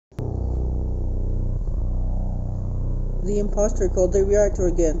The imposter called the reactor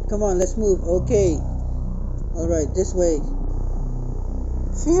again. Come on, let's move. Okay. Alright, this way.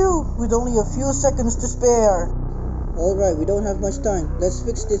 Phew, with only a few seconds to spare. Alright, we don't have much time. Let's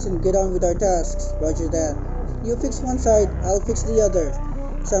fix this and get on with our tasks. Roger that. You fix one side, I'll fix the other.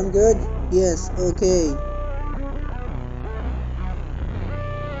 Sound good? Yes, okay.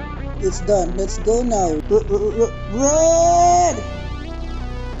 It's done. Let's go now. Red!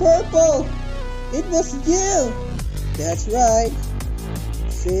 Purple! It was you! That's right.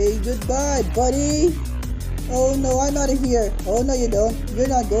 Say goodbye, buddy. Oh no, I'm out of here. Oh no, you don't. You're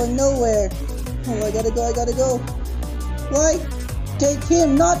not going nowhere. Oh, I gotta go. Why? Take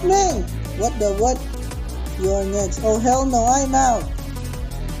him, not me! What the what? You're next. Oh hell no, I'm out.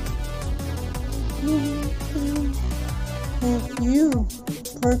 Oh, you.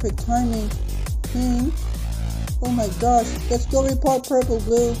 Perfect timing. Oh my gosh. Let's go report Purple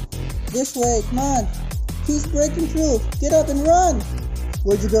Blue. This way, come on. He's breaking through. Get up and run.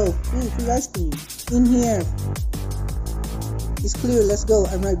 Where'd you go? Ooh, free ice cream. In here. It's clear, let's go.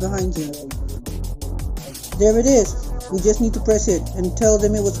 I'm right behind you. There it is. We just need to press it and tell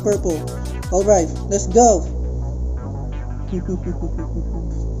them it was purple. Alright, let's go.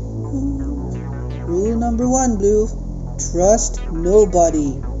 Rule number 1, Blue. Trust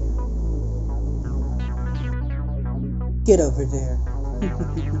nobody. Get over there.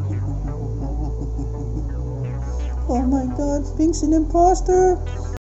 Oh my god, Pink's an imposter.